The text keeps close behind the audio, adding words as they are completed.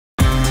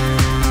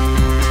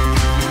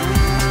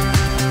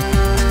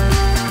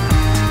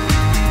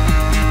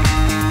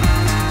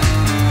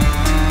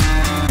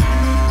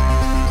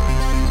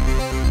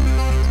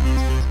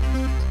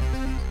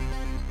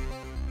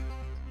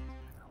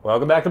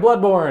Welcome back to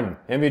Bloodborne!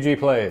 MVG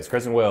Plays,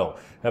 Chris and Will,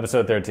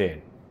 episode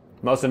 13.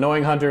 Most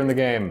annoying hunter in the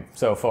game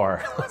so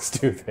far. Let's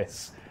do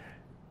this.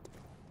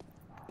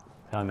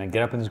 Tell him, man,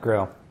 get up in his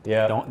grill.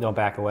 Yeah. Don't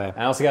back away.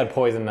 I also got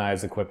poison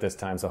knives equipped this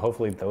time, so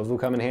hopefully those will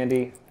come in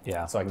handy.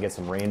 Yeah. So I can get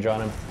some range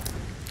on him.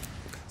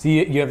 So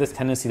you have this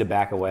tendency to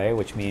back away,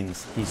 which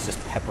means he's just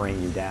peppering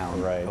you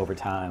down Right. over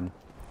time.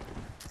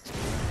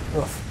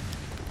 Oof.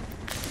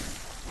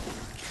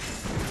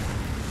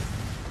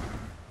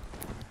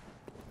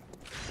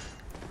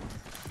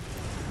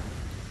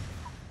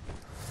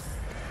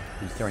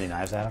 You throw any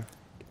knives at him?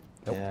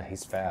 Nope. Yeah,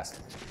 he's fast.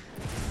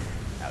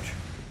 Ouch.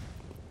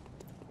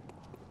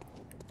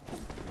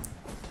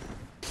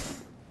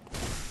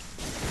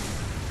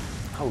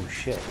 Oh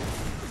shit.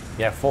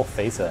 Yeah, full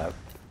face up.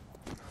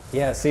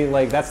 Yeah, see,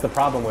 like, that's the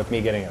problem with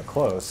me getting up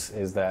close,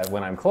 is that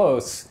when I'm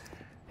close,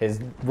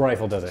 his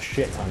rifle does a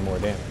shit ton more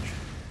damage.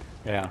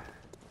 Yeah.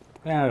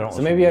 Yeah, I don't.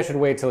 So maybe I should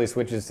wait till he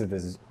switches to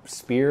this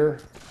spear,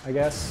 I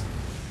guess.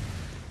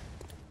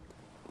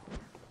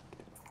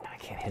 I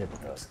can't hit it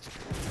with those.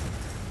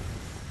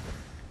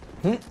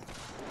 I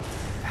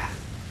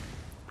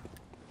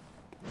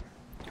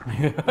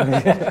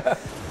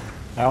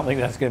don't think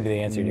that's going to be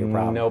the answer to your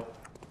problem. Nope.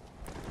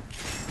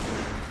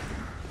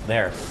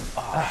 There.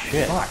 Oh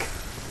shit. Fuck.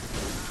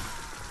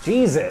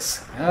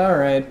 Jesus. All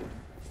right.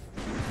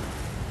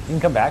 You can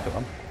come back to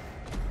him.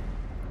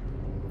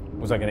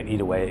 Was I going to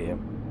eat away at you?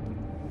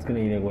 It's gonna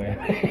eat away.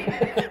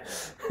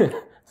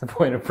 It's a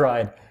point of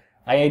pride.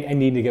 I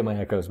need to get my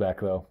echoes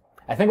back though.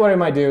 I think what I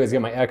might do is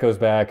get my echoes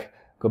back,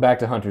 go back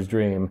to Hunter's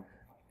Dream,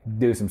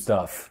 do some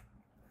stuff,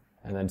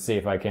 and then see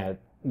if I can't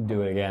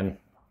do it again.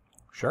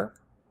 Sure.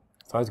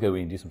 It's always good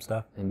when you do some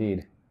stuff.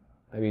 Indeed.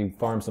 Maybe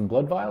farm some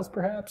blood vials,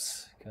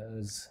 perhaps,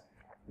 because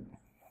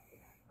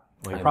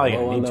Well, you're probably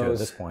going to need to at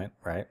this point,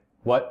 right?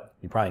 What?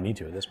 You probably need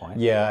to at this point.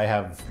 Yeah, I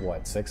have,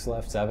 what, 6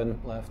 left?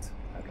 7 left?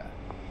 Okay.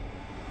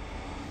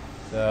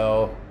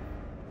 So,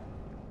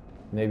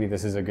 maybe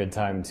this is a good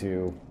time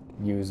to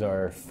use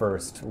our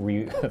first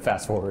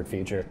fast forward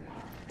feature.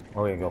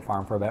 Or we can go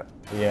farm for a bit.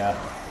 Yeah.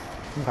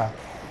 Okay.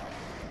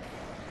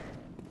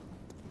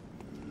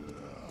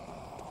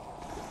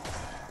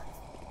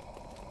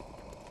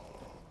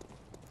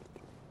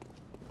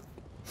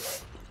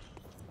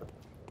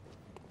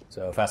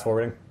 So, fast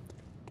forwarding?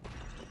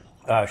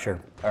 Sure.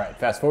 All right,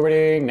 fast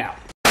forwarding now.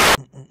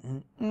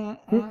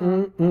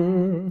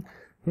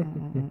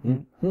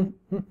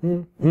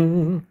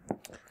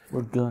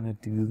 We're gonna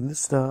do the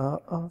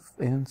stuff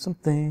and some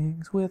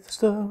things with the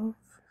stuff.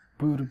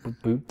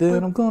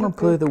 Then I'm gonna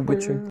play The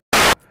Witcher.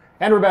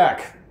 And we're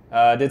back.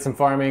 Did some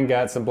farming,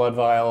 got some blood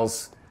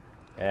vials,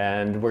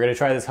 and we're gonna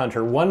try this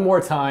hunter one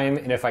more time,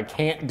 and if I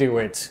can't do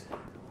it,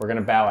 we're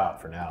gonna bow out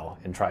for now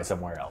and try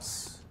somewhere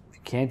else. If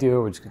you can't do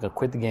it, we're just gonna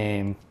quit the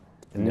game.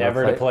 And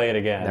never to play it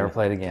again. Never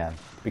play it again.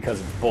 Because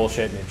it's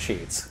bullshit and it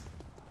cheats.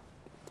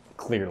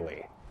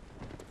 Clearly.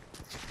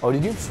 Oh,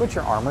 did you switch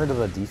your armor to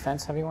the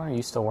defense heavy one, or are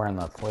you still wearing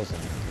the poison?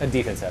 A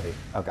defense heavy.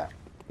 Okay.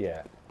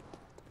 Yeah.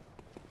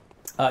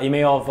 You may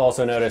have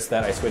also noticed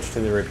that I switched to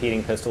the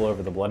repeating pistol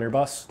over the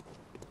blunderbuss.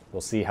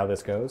 We'll see how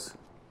this goes.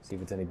 See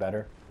if it's any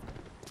better.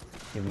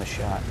 Give him a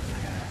shot.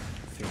 I gotta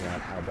figure out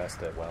how best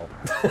to, well,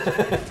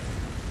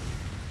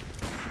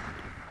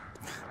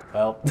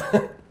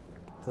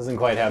 doesn't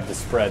quite have the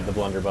spread the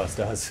blunderbuss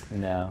does.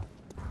 No.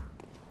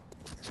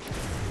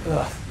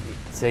 Ugh.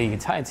 So you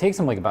can it takes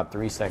him like about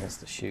 3 seconds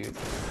to shoot.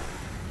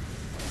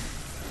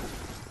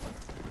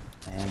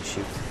 And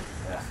shoot.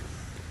 Ugh.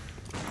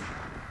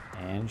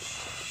 And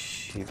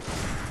shoot.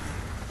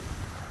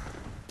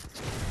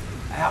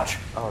 Ouch.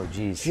 Oh,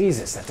 jeez.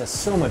 Jesus, that does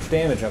so much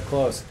damage up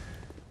close.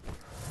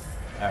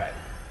 Alright.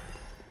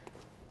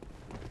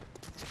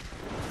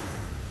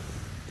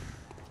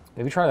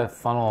 Maybe try to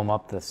funnel him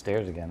up the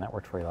stairs again. That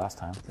worked for you last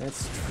time.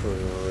 That's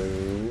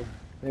true.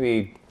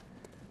 Maybe,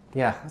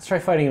 yeah, let's try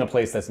fighting in a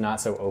place that's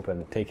not so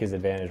open. Take his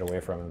advantage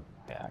away from him.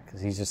 Yeah,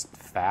 because he's just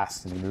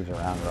fast and he moves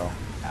around real.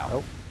 Ow.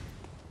 Oh.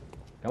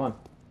 Come on.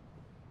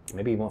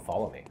 Maybe he won't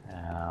follow me.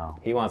 No.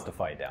 He wants to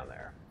fight down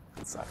there.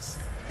 That sucks.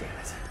 Damn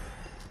it.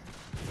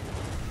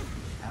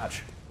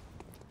 Ouch.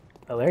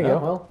 Oh, there you go.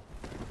 Well,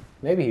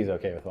 maybe he's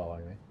okay with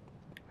following me.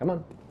 Come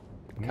on.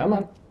 Come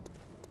on.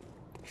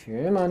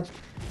 Come on.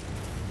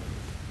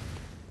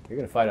 You're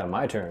gonna fight on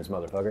my terms,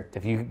 motherfucker.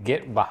 If you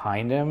get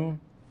behind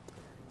him,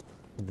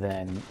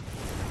 then,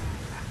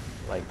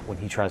 like, when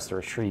he tries to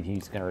retreat,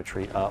 he's going to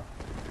retreat up.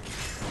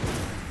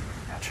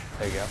 Ouch.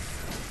 There you go.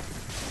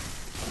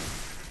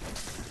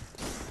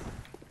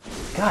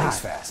 God, he's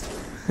fast.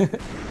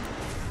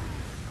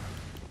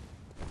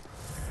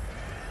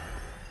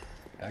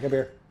 Back up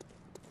here.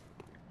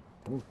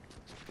 Ooh.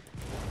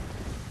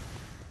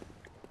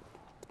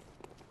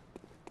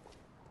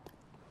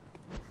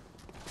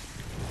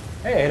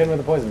 Hey, I hit him with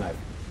a poison knife.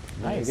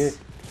 Nice.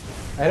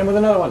 I hit him with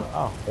another one.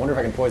 Oh. I wonder if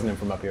I can poison him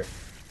from up here.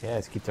 Yeah,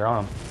 just keep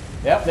throwing him.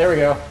 Yep, there we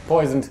go.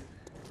 Poisoned.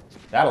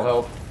 That'll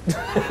help.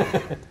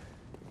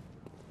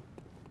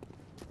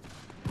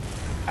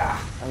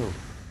 Ah. Oh.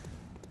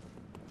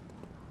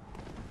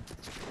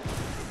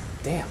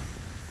 Damn.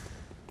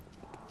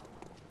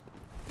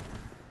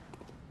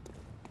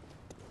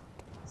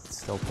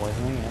 Still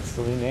poisoning and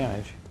still doing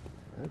damage.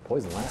 That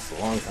poison lasts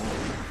a long time.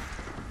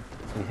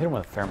 So we hit him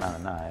with a fair amount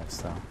of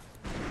knives, so.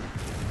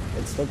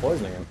 It's still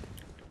poisoning him.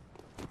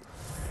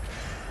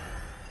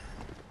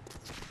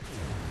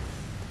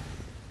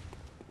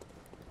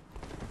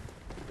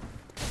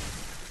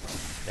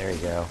 There you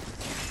go.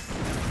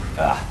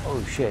 Ah,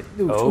 oh shit.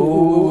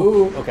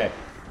 Ooh. Okay.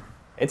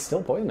 It's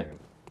still poisoning him.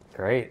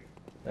 Great.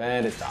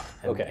 And it's stopped.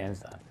 Okay. And it's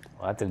done.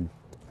 Well, that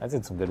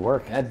did some good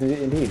work. That did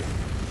indeed.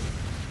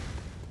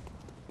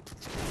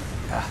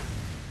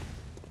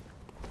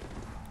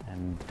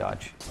 And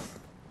dodge.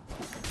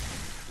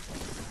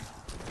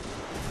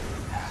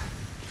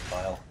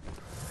 File.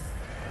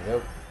 There we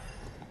go.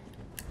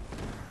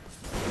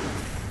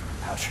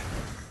 Ouch.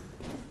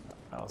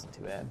 That wasn't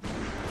too bad.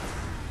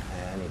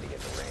 I need to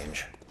get the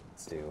range.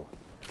 Let's do.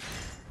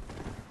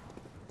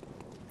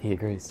 He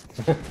agrees.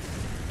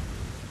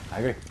 I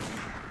agree.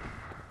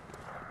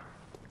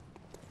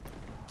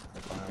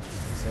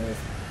 Safe.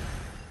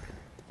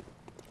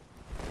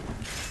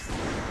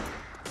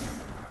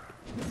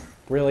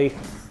 Really?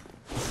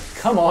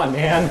 Come on,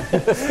 man.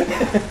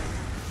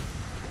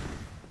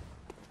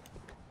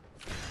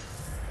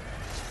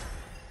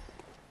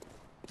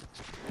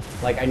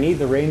 Like, I need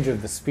the range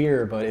of the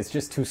spear, but it's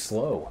just too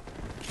slow.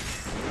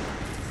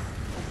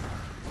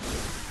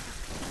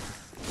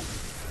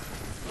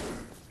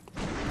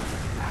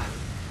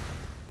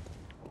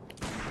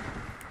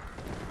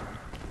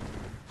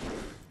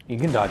 You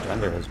can dodge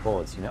under his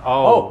bullets, you know.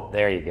 Oh,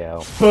 there you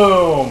go.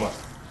 Boom!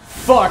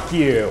 Fuck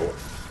you!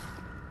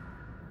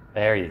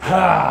 There you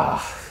go.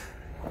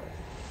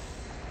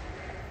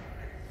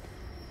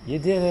 You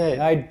did it.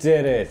 I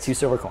did it. 2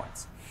 silver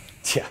coins.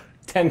 Yeah,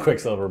 10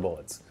 quicksilver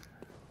bullets.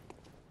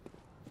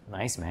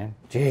 Nice, man.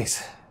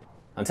 Jeez.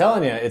 I'm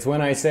telling you, it's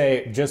when I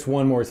say just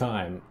one more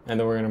time, and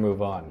then we're going to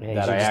move on,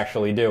 that I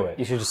actually do it.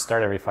 You should just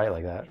start every fight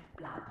like that.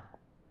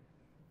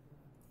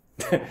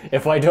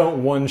 If I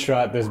don't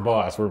one-shot this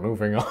boss, we're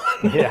moving on.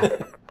 Yeah.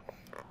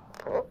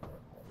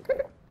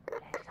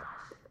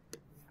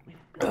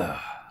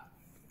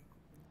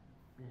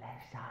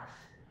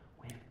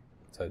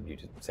 So you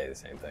just say the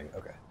same thing?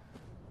 Okay.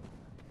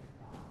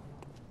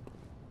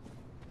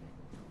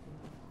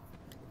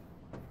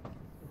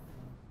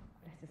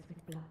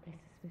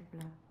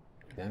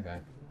 Yeah, okay.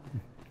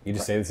 You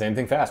just say the same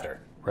thing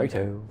faster.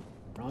 Righto.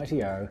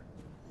 Rightio.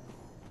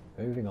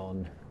 Moving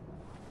on.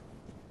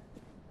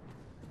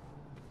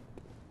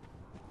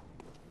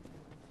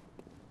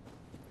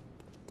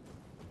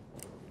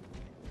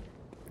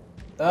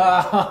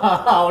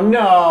 Oh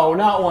no,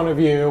 not one of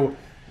you.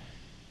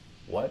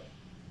 What?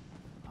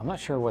 I'm not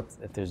sure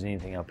if there's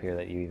anything up here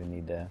that you even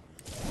need to.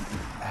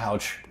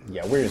 Ouch.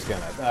 Yeah, we're just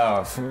gonna.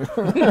 Oh.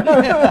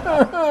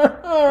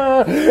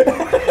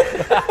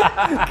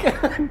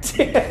 God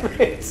damn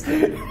it.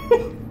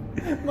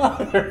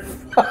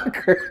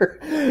 Motherfucker.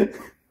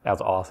 That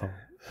was awesome.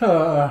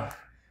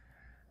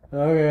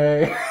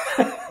 Okay.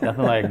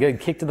 Nothing like a good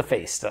kick to the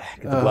face to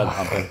get the blood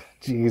pumping.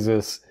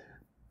 Jesus.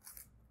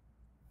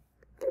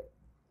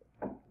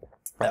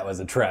 That was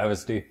a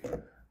travesty.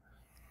 At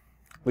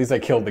least I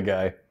killed the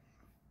guy.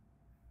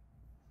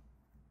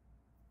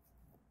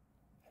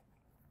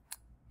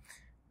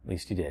 At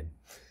least you did.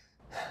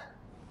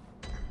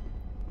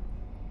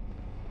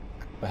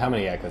 But how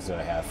many echoes did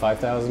I have?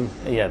 5,000?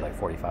 You had like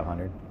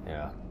 4,500.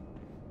 Yeah.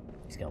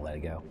 He's gonna let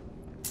it go.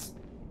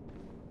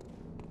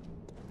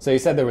 So you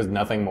said there was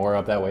nothing more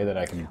up that way that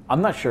I can...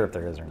 I'm not sure if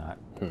there is or not.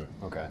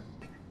 Okay.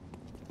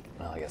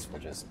 Well, I guess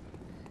we'll just...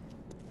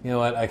 You know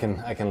what? I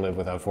can live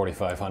without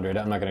 4,500.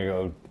 I'm not going to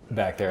go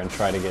back there and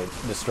try to get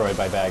destroyed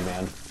by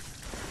Bagman.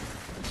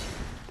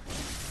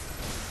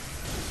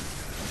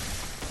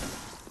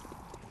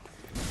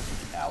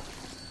 Ow.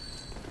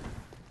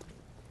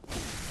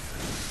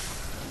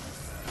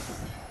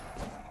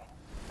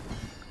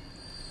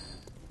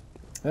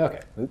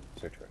 Okay. Oops.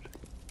 Search for it.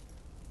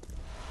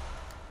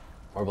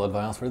 More blood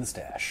vials for the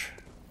stash.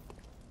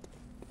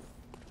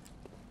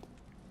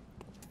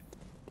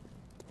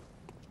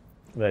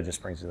 That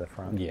just brings you to the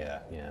front.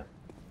 Yeah, yeah.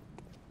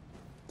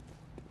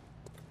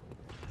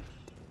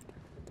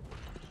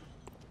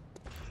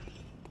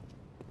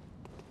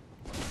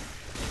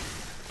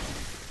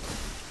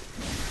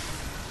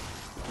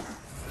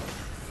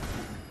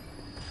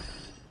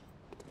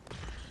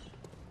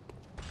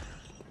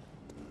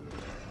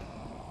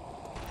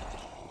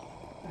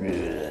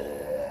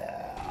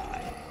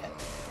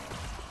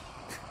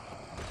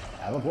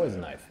 I have a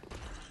poison knife.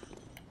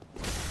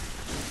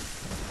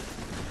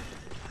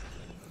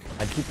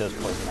 I'd keep those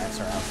poison knives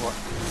around for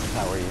if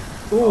I were you.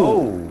 Ooh!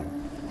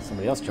 Oh,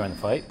 somebody else joined the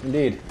fight.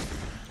 Indeed.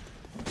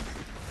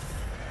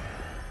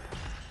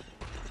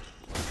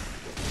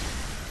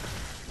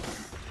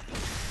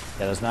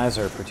 Yeah, those knives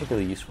are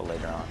particularly useful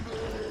later on.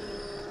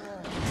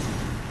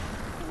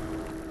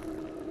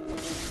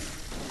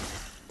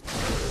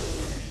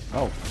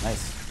 Oh,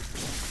 nice.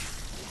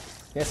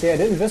 Yeah, see, I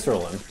didn't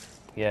visceral him.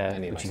 Yeah,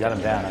 but you got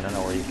him down. I don't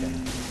know where you can...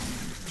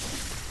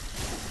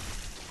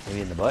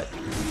 Maybe in the butt?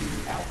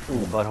 Ow. Ooh,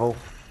 the butthole.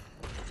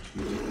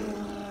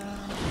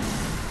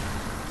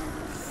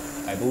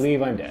 I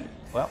believe I'm dead.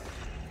 Well,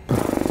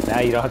 now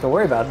you don't have to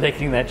worry about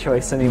making that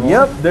choice anymore.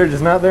 Yep, they're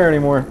just not there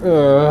anymore.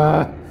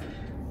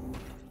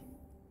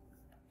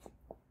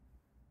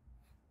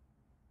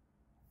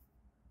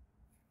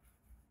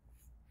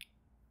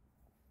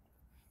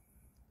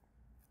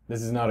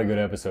 This is not a good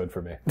episode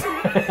for me.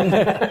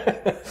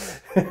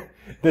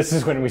 This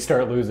is when we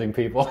start losing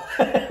people.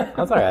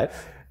 That's all right.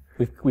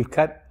 We've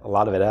cut a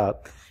lot of it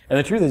out. And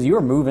the truth is, you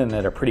were moving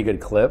at a pretty good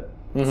clip.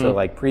 Mm-hmm. So,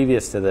 like,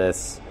 previous to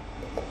this,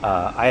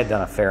 I had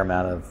done a fair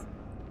amount of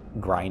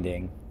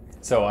grinding.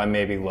 So I'm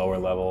maybe lower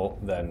level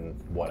than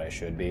what I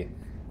should be.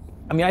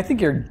 I mean, I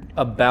think you're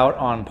about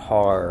on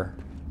par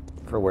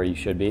for where you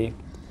should be.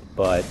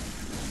 But,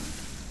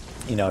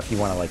 you know, if you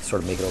want to, like,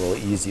 sort of make it a little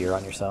easier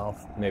on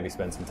yourself. Maybe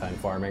spend some time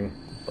farming.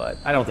 But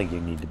I don't think you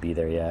need to be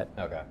there yet.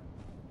 Okay.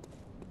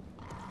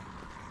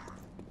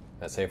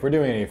 Let's say if we're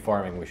doing any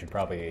farming, we should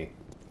probably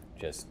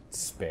just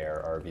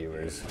spare our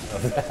viewers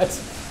of that.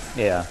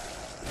 Yeah.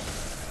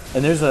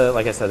 And there's a,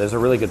 like I said, there's a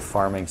really good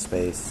farming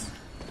space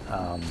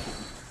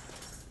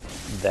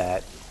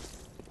that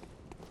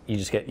you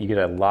get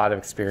a lot of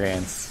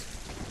experience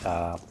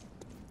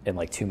in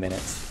like 2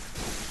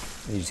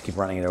 minutes. You just keep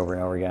running it over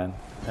and over again.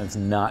 And it's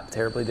not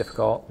terribly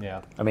difficult.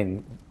 Yeah. I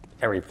mean,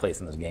 every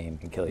place in this game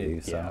can kill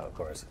you. So. Yeah, of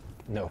course.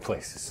 No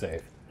place is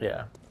safe.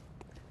 Yeah.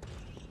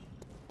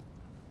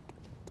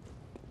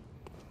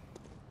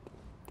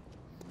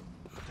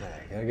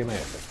 Alright, gotta get my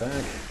efforts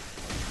back.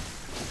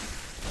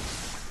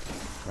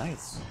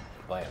 Nice.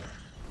 Blam.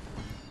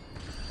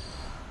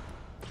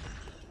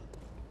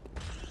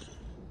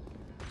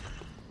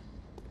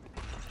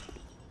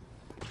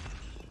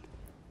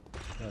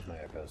 There's my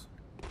echoes.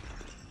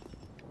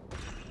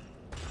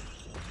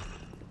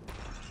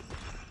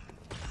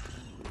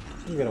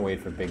 I'm gonna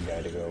wait for big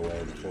guy to go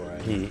away before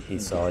I... He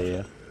saw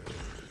you.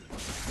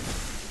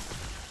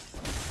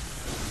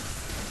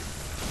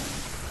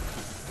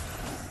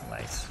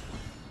 Nice.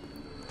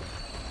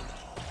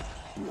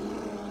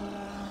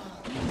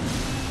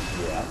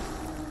 Yeah.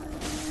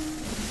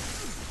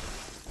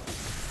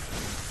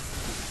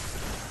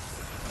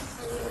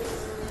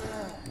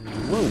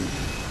 Woo.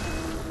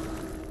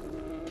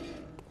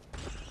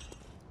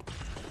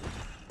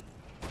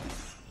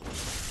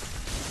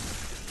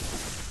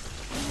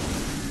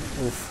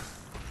 Oof.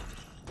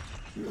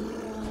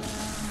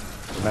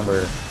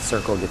 Remember,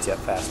 circle gets you up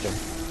faster.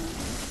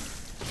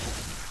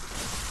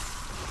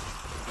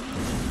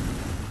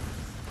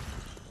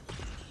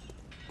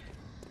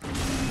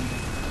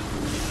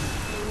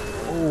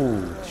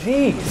 Oh,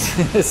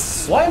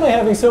 jeez. Why am I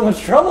having so much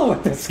trouble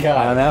with this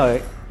guy? I don't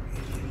know.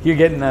 You're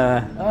getting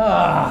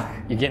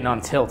you're getting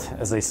on tilt,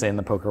 as they say in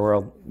the poker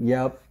world.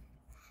 Yep.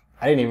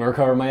 I didn't even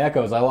recover my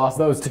echoes. I lost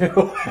those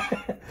too.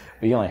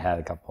 We only had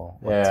a couple.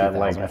 Yeah,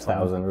 like 1,000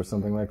 1,000 or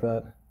something like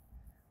that.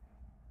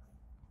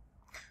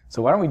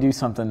 So why don't we do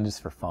something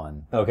just for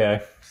fun?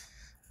 Okay.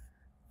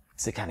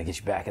 To kind of get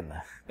you back in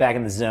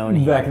the zone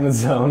here. Back in the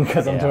zone,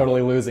 because I'm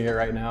totally losing it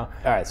right now.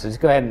 All right, so just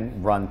go ahead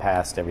and run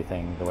past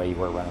everything the way you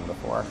were running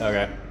before.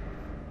 Okay.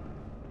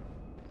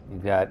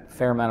 You've got a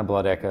fair amount of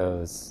blood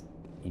echoes.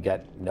 You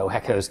got no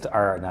echoes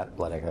or not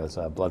blood echoes,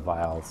 blood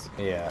vials.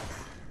 Yeah.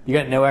 You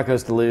got no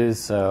echoes to lose,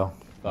 so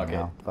Fuck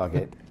it. Fuck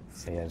it.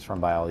 So yeah, just run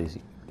by all these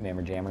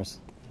mammer jammers.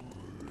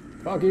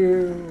 Fuck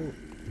you.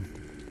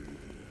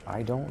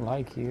 I don't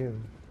like you.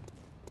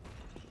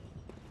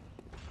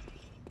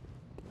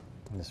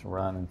 And just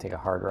run and take a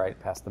hard right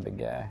past the big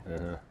guy.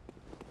 Uh-huh.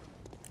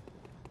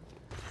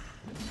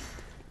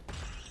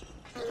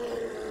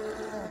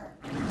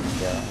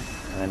 Go.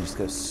 And then just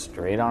go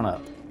straight on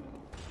up.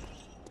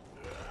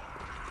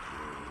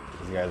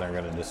 These guys aren't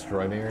going to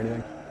destroy me or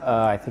anything?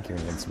 I think you're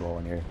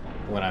invincible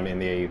When I'm in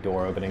the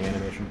door opening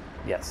animation?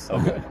 Yes. Oh,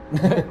 good.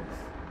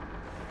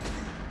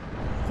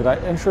 Did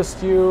I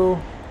interest you?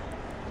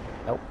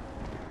 Nope.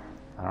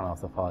 I don't know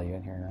if they'll follow you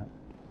in here or not.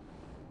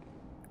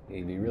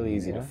 It'd be really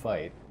easy to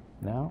fight.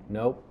 No?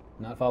 Nope.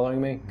 Not following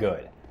me?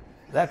 Good.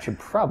 That should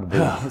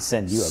probably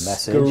send you a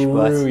message.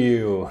 Screw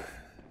you.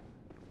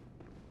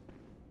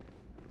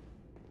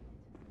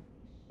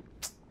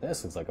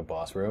 This looks like a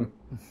boss room.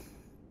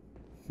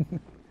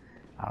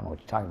 I don't know what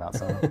you're talking about,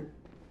 son.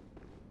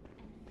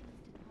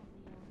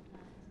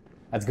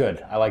 That's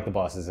good. I like the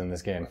bosses in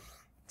this game.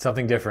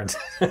 Something different.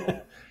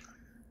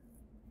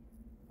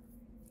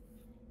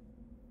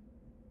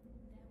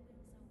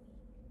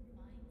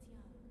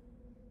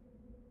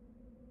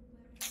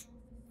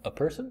 A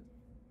person?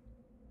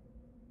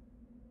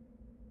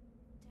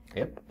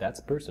 Yep, that's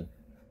a person.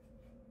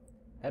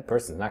 That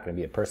person's not going to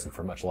be a person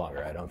for much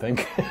longer, I don't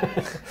think.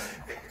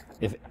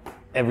 If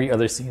every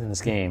other scene in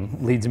this game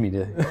leads me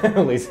to...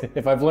 At least,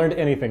 if I've learned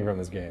anything from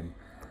this game.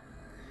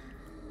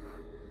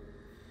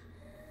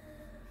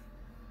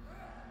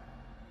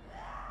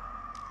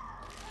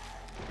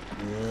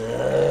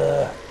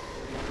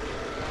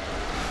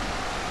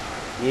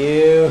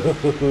 Ew.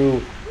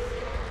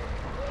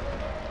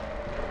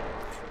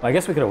 Well, I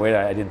guess we could have waited.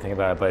 I didn't think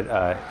about it,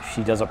 but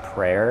she does a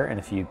prayer, and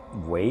if you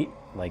wait,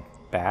 like,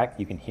 back,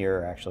 you can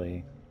hear her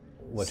actually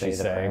What say she's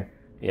the saying. prayer.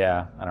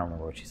 Yeah, I don't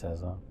remember what she says,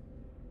 though.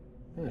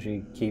 Oh,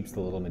 she keeps the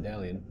little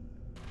medallion.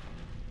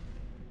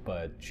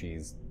 But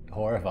she's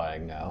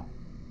horrifying now.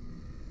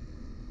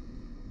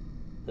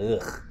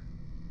 Ugh.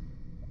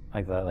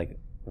 Like that, like,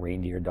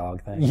 reindeer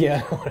dog thing?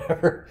 Yeah,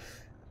 whatever.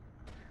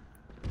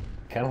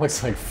 Kind of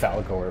looks like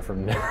Falcor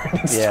from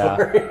Neverending Yeah.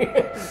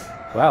 Story.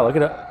 Wow, look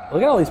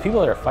at all these people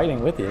that are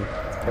fighting with you.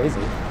 It's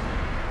crazy.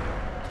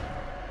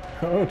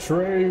 Oh,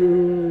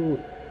 Treyu!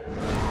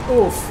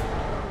 Oof!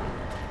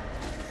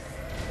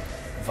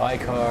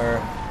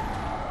 Vicar.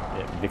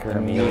 Yeah, Vicar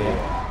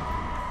Amelia.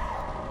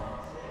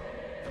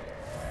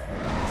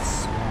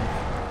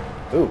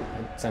 Ooh,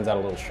 it sends out a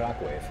little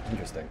shockwave.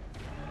 Interesting.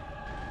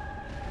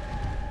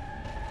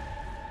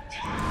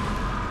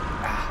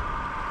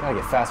 Gotta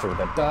get faster with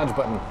that dodge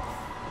button.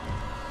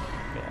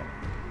 Yeah.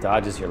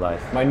 Dodge is your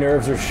life. My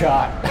nerves are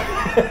shot.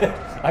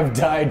 I've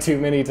died too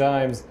many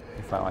times.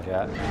 You find like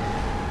that.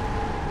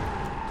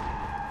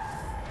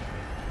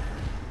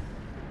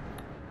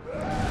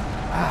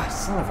 Ah,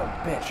 son of a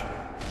bitch.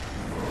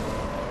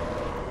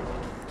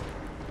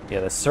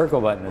 Yeah, the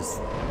circle button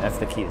that's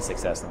the key to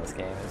success in this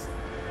game, is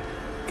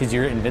because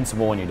you're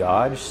invincible when you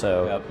dodge,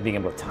 so Yep. being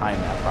able to time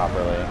that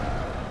properly.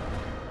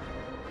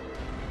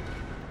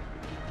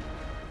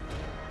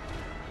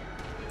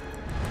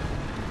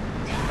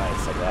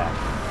 Nice, like that.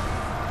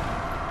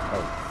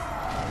 Oh.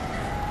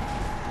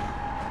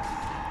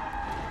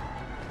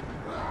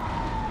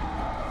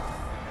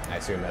 I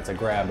assume that's a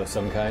grab of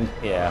some kind.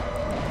 Yeah.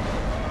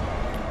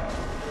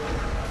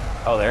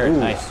 Oh, there, Ooh.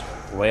 nice.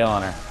 Wail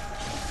on her.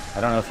 I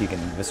don't know if you can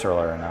visceral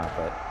her or not,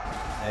 but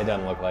It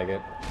doesn't look like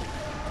it.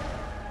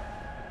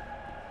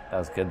 that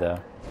was good though.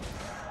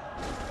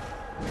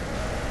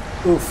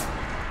 Oof.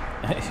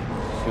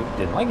 Shoot,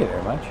 didn't like it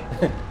very much.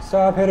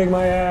 Stop hitting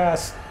my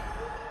ass.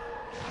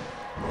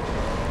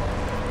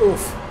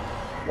 Oof.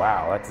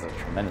 Wow, that does a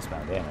tremendous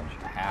amount of damage.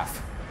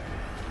 Half.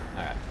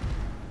 Alright.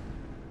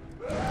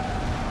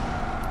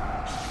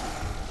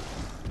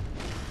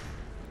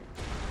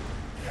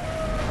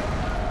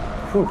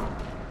 Whew.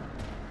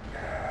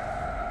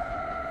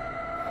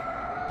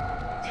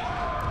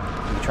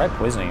 You can try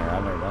poisoning her.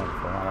 I've never done it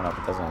before. I don't know if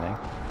it does anything.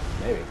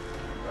 Maybe.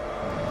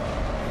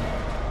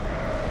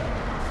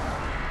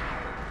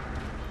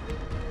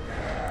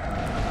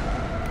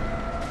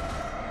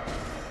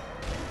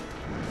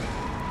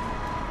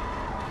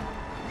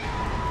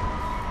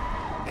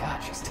 God,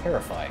 she's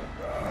terrifying.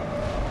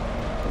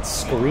 And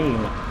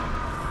scream.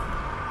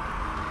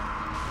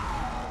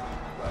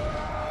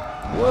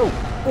 Whoa!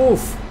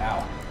 Oof!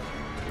 Ow.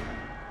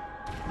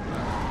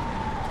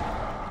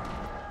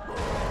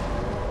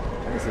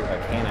 Trying to see if I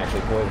can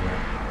actually poison her.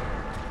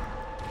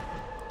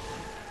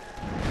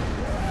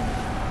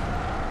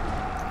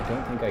 I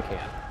don't think I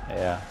can.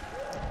 Yeah.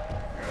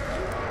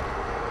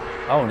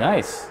 Oh,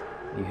 nice.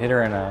 You hit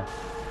her in a...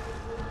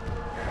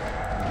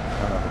 I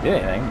don't know if it did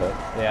anything, but...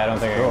 Yeah, I don't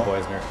think I can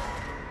poison her.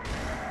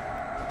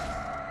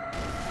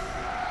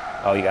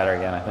 Oh, you got her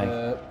again, I think.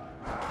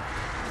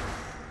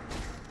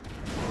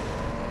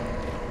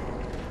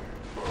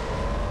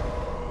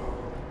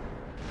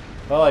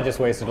 Well, I just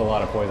wasted a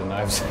lot of poison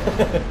knives.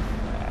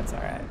 That's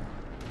alright.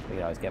 We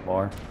can always get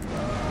more.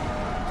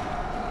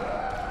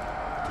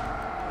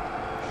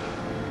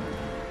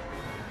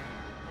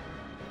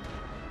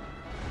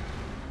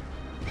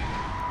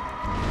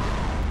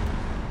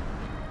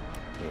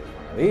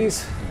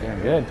 These. You're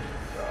doing good.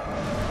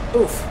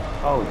 Oof.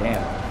 Oh,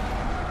 damn.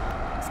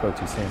 Spoke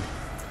too soon.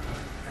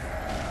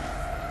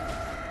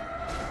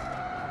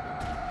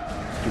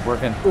 Just keep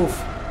working.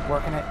 Oof.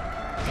 Working it.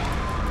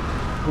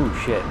 Ooh,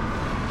 shit.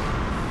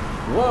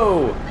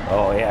 Whoa.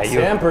 Oh, yeah.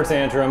 You. Temper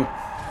tantrum.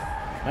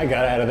 I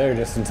got out of there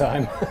just in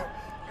time.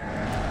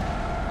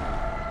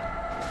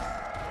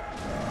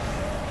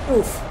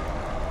 Oof.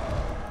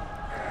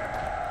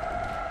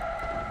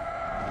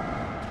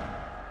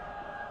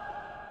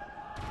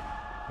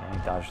 Yeah, you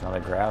dodged another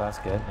grab. That's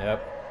good.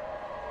 Yep.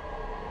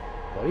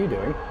 What are you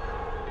doing?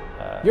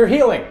 You're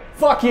healing.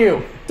 Fuck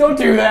you. Don't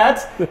do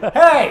that.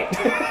 Hey.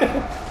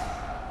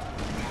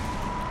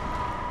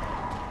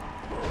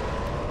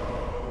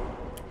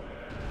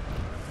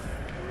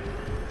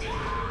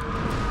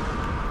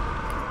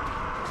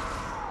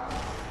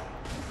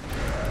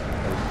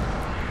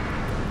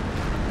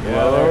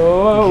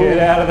 Whoa. Get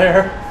out of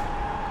there.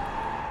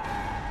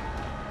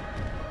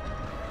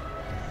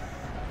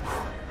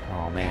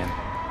 Oh, man.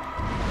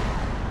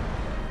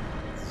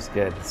 This is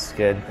good. This is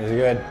good. Is it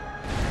good?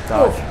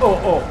 Dodge.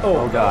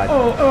 Oh, God.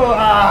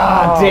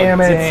 Ah,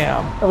 damn it.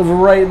 Damn. That was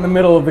right in the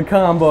middle of the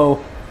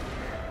combo.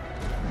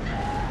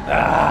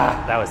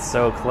 Ah, that was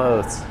so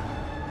close.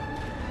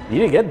 You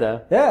did good,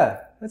 though. Yeah,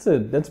 that's a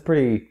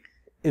pretty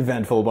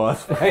eventful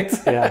boss fight.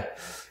 Yeah.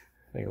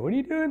 Like, what are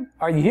you doing?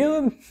 Are you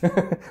healing?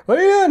 What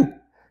are you doing?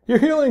 You're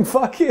healing.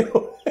 Fuck you.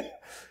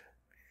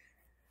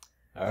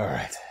 All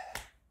right.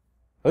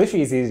 At least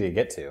she's easy to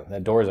get to.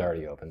 That door's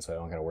already open, so I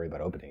don't got to worry about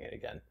opening it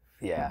again.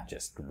 Yeah.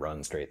 Just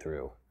run straight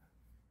through.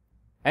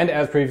 And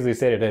as previously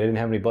stated, I didn't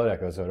have any blood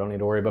echoes, so I don't need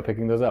to worry about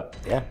picking those up.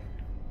 Yeah.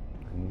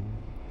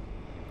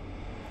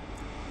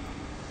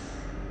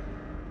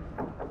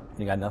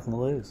 You got nothing to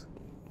lose.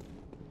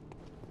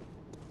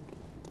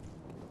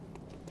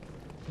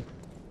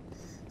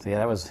 So yeah,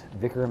 that was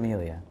Vicar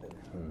Amelia.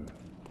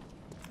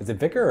 Is it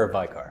vicar or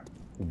vicar?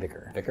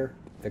 Vicar. Vicar?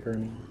 Vicar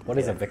Amelia? What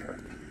is a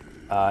vicar?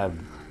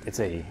 It's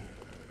a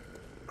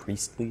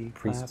priestly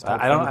Priest class.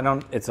 type I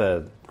don't. It's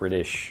a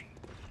British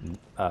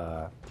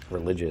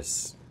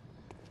religious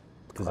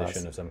Position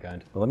class. of some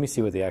kind. Well, let me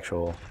see what the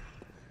actual.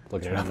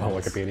 Looking it up on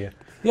Wikipedia.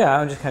 Yeah,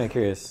 I'm just kind of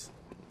curious.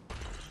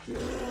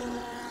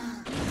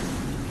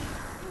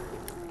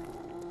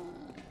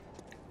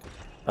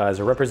 As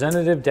a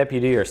representative,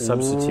 deputy, or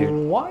substitute.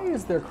 Why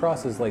is their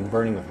crosses like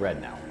burning with red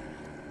now?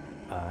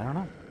 I don't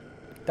know.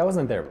 That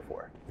wasn't there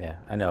before. Yeah,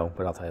 I know,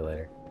 but I'll tell you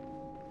later.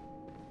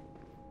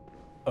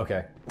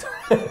 Okay.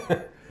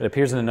 It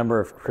appears in a number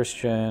of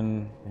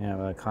Christian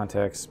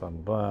contexts, blah,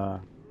 blah, blah.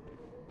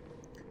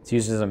 It's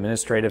used as an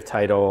administrative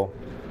title.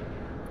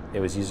 It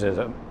was used as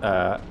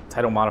a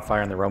title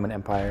modifier in the Roman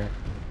Empire.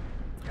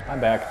 I'm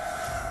back.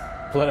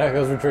 Blood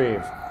echoes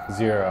retrieved.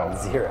 0.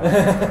 0.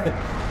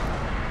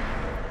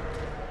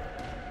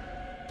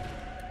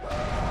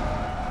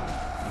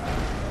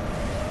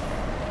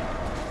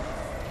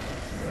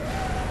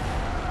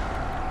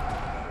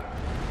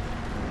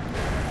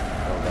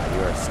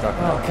 Stuck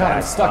on Oh god,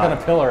 I'm stuck on a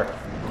pillar.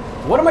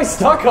 What am I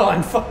stuck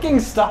on? Fucking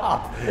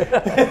stop.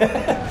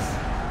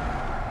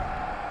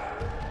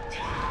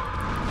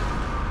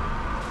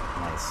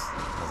 Nice.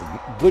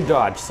 Good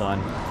dodge, son.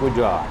 Good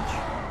dodge.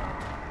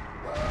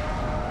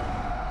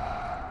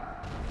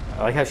 I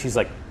like how she's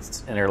like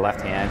in her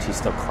left hand, she's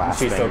still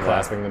clasping. She's still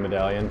clasping the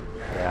medallion.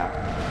 Yeah.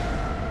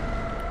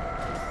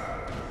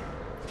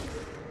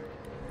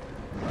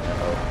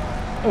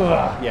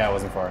 Ugh. Yeah, it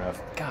wasn't far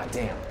enough. God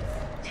damn.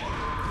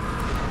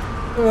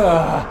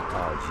 Ugh.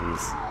 Oh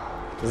jeez.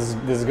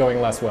 This is going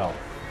less well.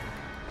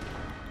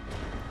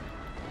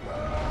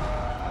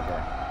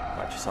 Okay.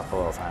 Got yourself a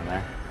little time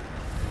there.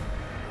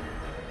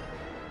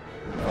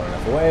 Far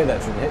enough away,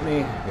 that shouldn't hit me.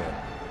 Good.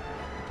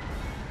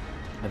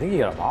 I think you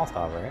got a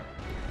Molotov, right?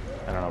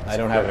 I don't know. If it's I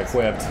don't have it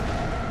equipped.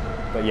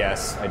 But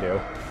yes, I do.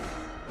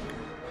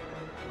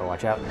 Oh,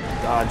 watch out.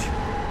 Dodge.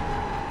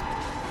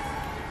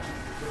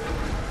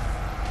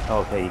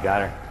 Okay, you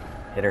got her.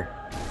 Hit her.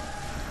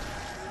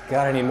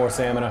 God, I need more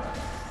stamina.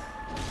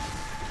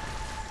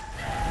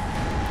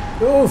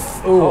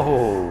 Oof! Ooh.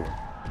 Oh.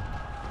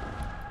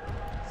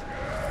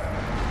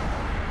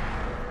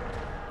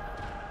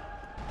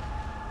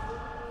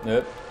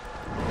 Yep.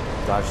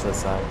 Dodge to the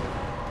side.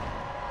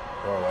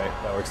 Throw away.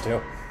 That works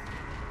too.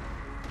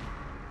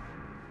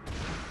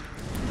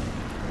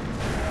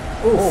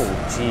 Oof. Oh,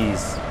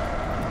 jeez.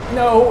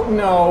 No,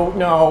 no,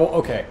 no.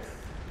 Okay.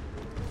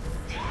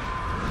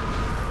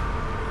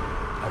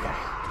 Okay.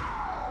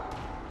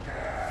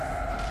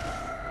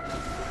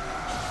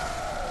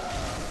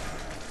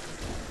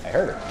 I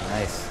heard her.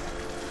 Nice.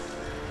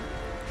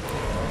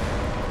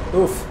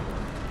 Oof.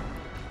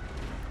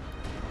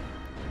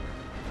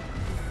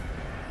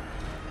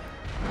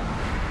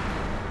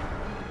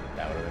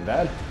 That would have been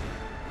bad.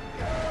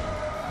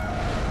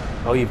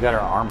 Oh, you've got her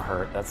arm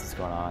hurt. That's what's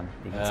going on.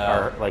 You can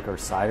or, like her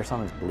side or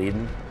something's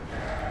bleeding.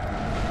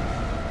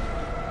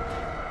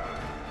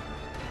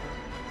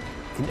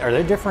 Are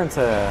there different?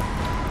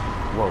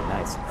 Whoa,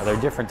 nice. Are there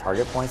different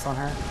target points on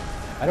her?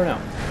 I don't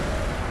know.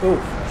 Oof.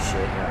 Shit,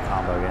 you're gonna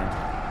combo again.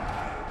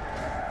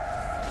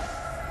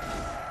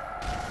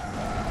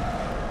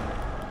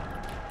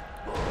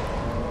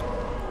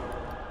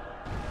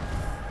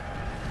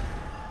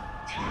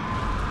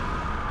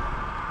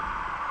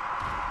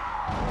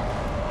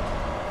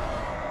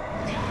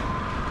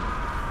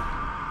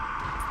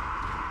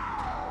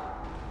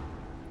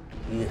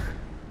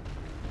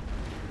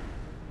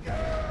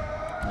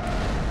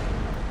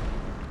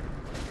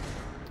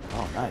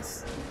 Oh,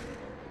 nice.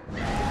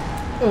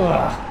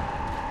 Ugh.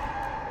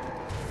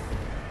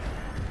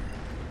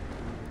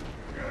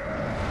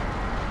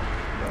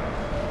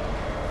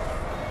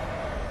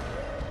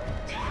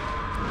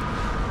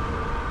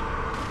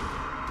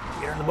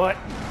 Get her in the butt.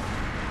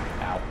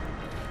 Ow.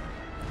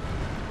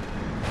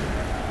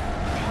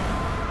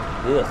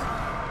 Ugh.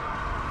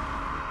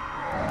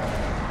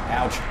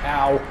 Ouch.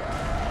 Ow.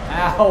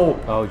 Ow.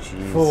 Oh,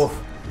 jeez. Oof.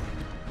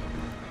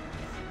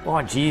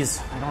 Oh,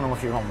 jeez. I don't know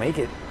if you're gonna make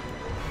it.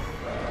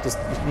 Just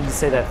you need to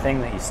say that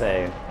thing that you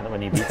say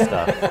when you beat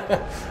stuff.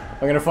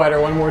 I'm gonna fight her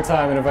one more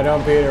time, and if I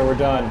don't beat her, we're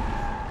done.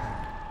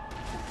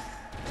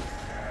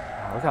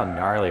 Oh, look how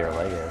gnarly her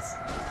leg is.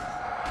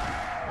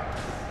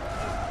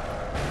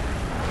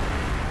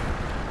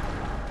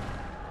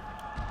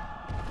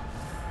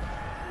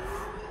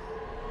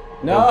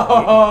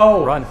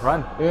 No! Run,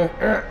 run.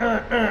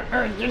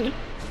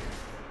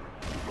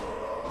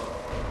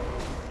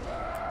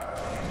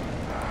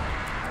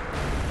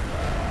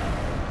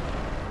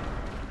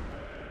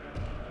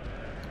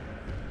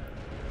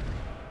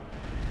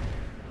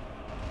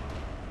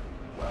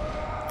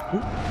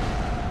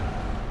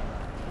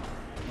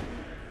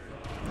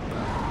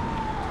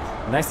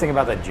 The nice thing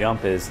about that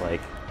jump is, like,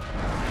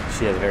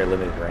 she has very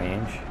limited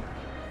range.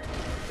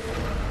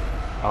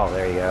 Oh,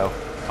 there you go.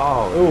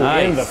 Oh, Ooh,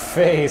 nice. in the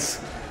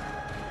face.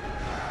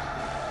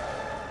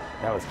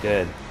 That was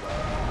good.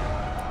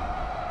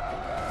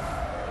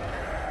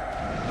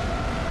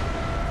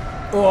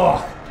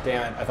 Oh,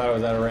 damn it. I thought I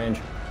was out of range.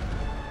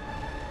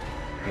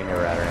 You're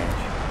never out of range.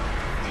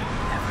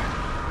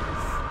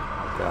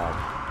 Oh, God.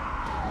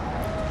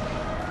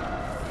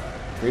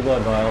 3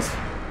 blood vials.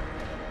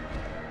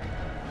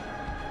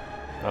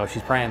 Oh,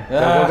 she's praying. Go,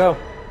 go, go.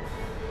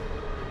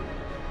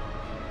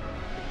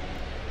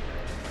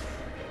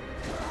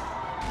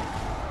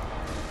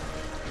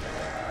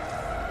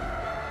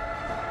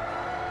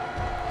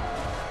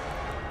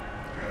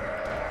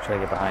 Try to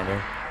get behind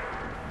her.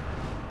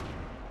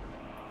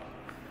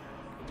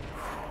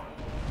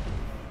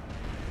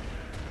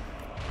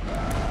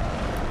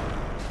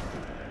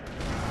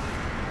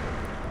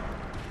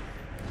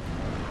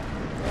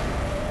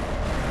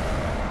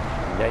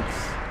 Yikes.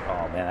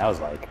 Oh man, that was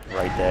like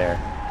right there.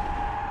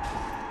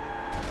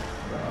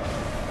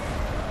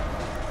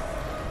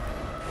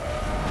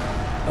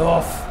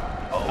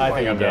 Oh, I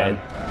think I'm dead.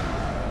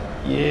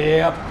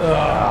 Yep.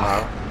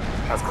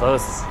 That was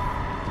close.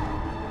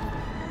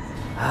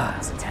 Ah, that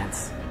was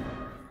intense.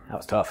 That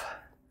was tough.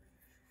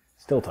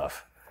 Still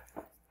tough.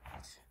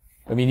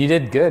 I mean, you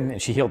did good,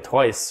 and she healed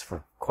twice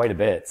for quite a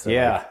bit. So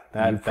Yeah,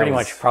 you pretty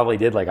much probably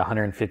did like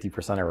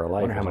 150% of her life.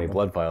 I wonder how many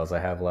blood vials I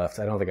have left.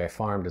 I don't think I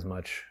farmed as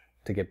much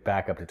to get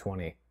back up to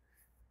 20.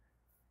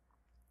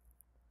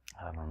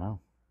 I don't know.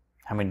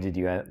 How many did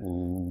you have?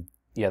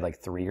 You had like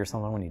 3 or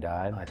something when you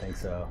died? I think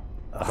so.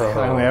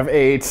 I only have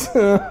 8.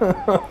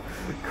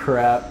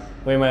 Crap.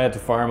 We might have to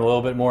farm a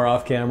little bit more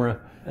off camera.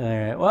 All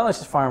right. Well, let's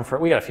just farm for.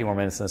 We got a few more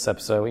minutes in this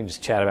episode. We can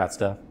just chat about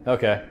stuff.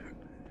 Okay.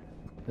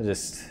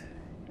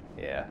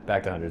 Yeah,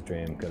 back to Hunter's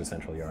Dream, go to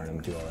Central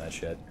Yarnum, do all that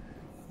shit.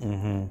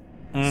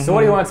 So what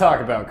do you want to talk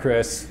about,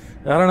 Chris?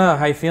 I don't know.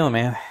 How you feeling,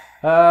 man?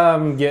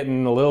 I'm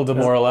getting a little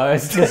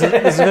demoralized. This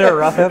has been a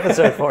rough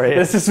episode for you.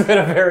 This has been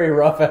a very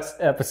rough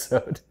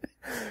episode.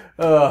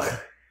 Ugh.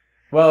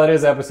 Well, it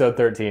is episode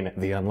 13,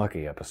 the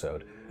unlucky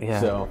episode. Yeah.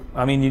 So,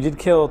 I mean, you did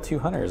kill 2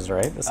 hunters,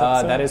 right? This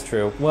episode? that is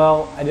true.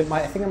 Well, I think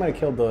I might have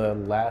killed the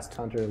last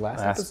hunter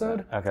last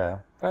episode. Okay.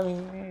 I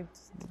mean,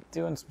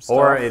 doing some stuff.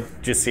 Or it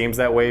just seems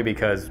that way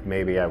because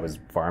maybe I was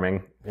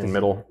farming in the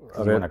middle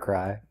of you it. want to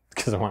cry.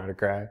 Because I wanted to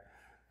cry.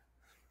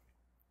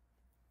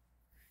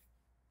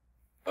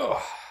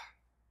 Ugh.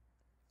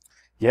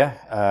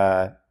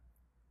 Yeah.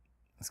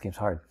 This game's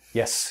hard.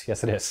 Yes,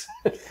 it is.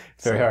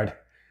 It's very hard.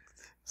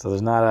 So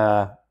there's not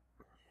a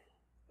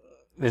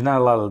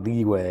lot of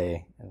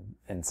leeway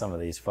in some of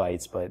these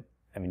fights, but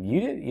I mean,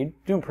 you're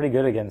doing pretty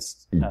good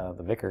against the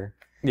Vicar.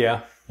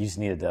 Yeah. You just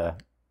needed to.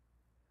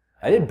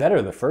 I did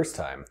better the first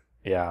time.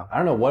 Yeah. I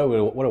don't know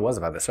what it was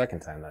about the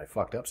second time that I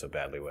fucked up so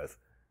badly with.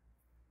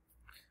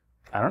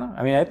 I don't know.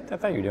 I mean, I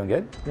thought you were doing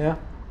good. Yeah.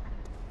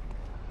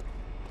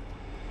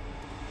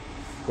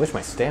 I wish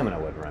my stamina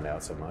wouldn't run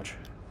out so much.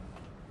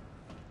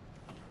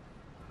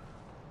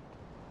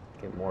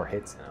 Get more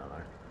hits in on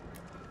her.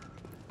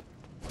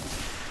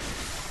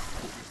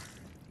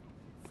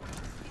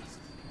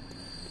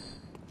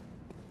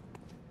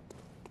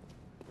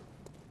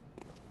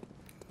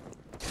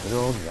 Good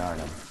old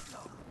Yarnum.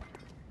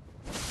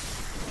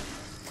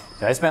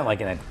 So I spent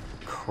like an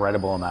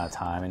incredible amount of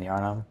time in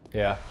Yarnum.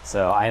 Yeah.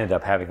 So I ended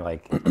up having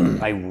like,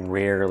 I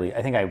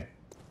think I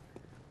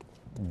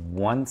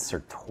once or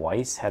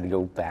twice had to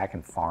go back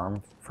and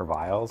farm for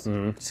vials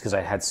just because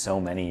I had so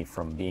many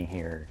from being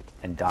here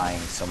and dying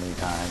so many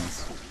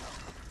times.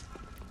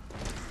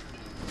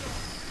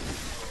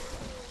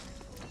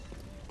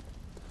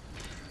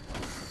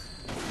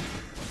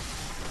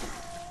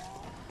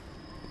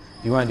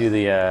 You want to do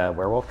the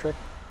werewolf trick?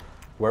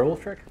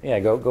 Werewolf trick? Yeah,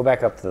 go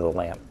back up to the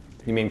lamp.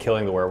 You mean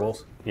killing the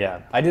werewolves?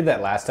 Yeah. I did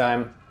that last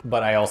time,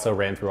 but I also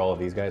ran through all of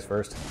these guys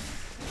first.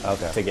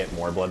 Okay. To get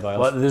more blood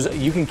vials. Well,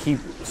 you can keep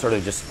sort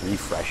of just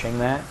refreshing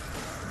that.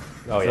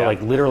 Oh, So yeah.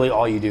 like literally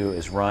all you do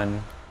is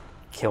run,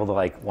 kill the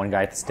one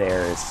guy at the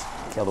stairs,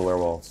 kill the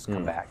werewolves,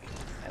 come back,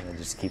 and then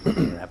just keep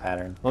repeating that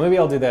pattern. Well, maybe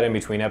I'll do that in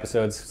between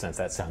episodes, since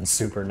that sounds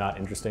super not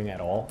interesting at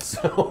all.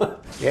 So,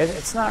 Yeah,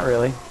 it's not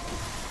really,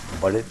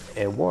 but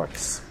it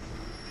works.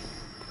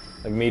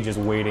 like me just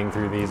wading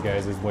through these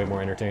guys is way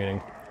more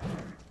entertaining.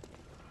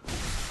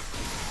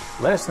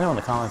 Let us know in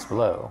the comments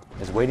below.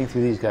 Is wading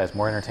through these guys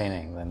more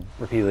entertaining than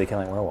repeatedly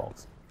killing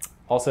werewolves?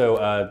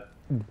 Also,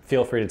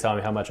 feel free to tell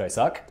me how much I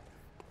suck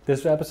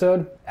this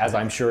episode, as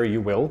I'm sure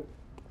you will.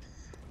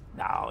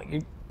 No,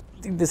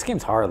 this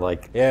game's hard.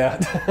 Like, Yeah.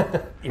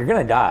 you're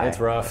gonna die. It's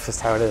rough. That's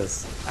just how it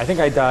is. I think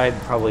I died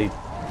probably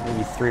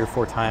maybe 3 or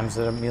 4 times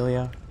at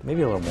Amelia.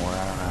 Maybe a little more.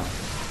 I don't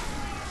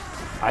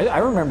know. I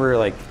remember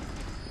like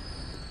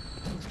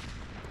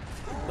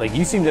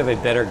you seem to have a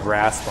better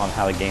grasp on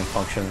how the game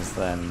functions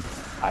than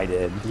I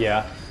did.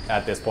 Yeah,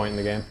 at this point in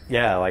the game.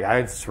 Yeah, like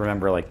I just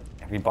remember like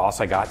every boss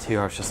I got to,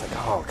 I was just like,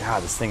 oh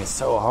god, this thing is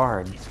so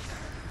hard.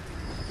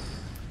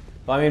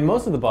 Well, I mean,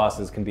 most of the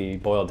bosses can be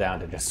boiled down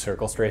to just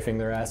circle strafing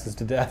their asses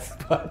to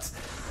death, but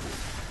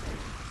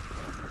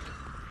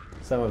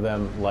some of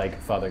them, like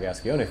Father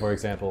Gascione, for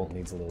example,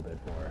 needs a little bit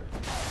more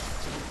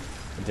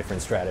a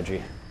different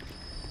strategy.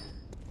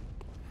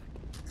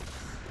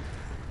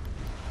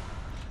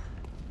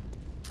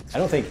 I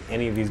don't think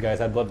any of these guys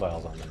had blood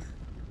vials on them.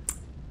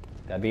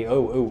 That'd be, ooh.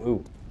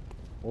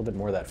 A little bit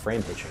more of that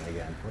frame pitching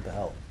again. What the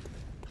hell?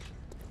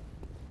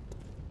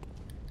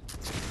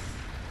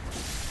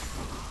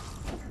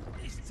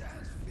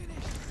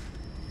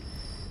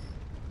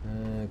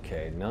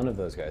 Okay, none of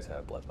those guys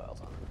have blood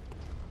vials on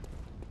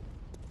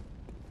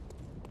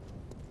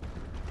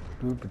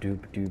them. Doop doop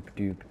doop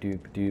doop doop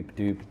doop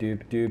doop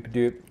doop doop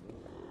doop.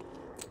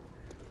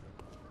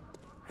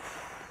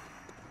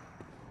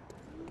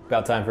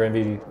 About time for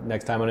MVG,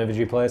 next time on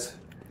MVG Plays?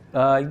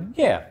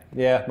 Yeah.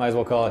 Yeah, might as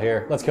well call it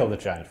here. Let's kill the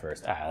giant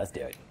first. Let's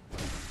do it.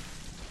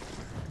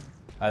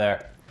 Hi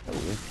there.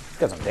 He's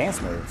got some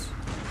dance moves.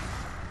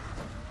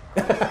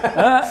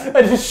 I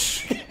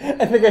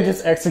think I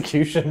just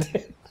executioned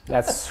it.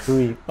 That's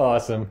sweet.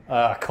 Awesome.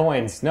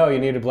 Coins. No, you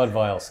needed blood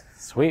vials.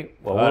 Sweet.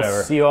 Well, Whatever.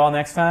 we'll see you all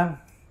next time.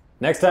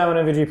 Next time on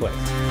MVG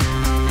Plays.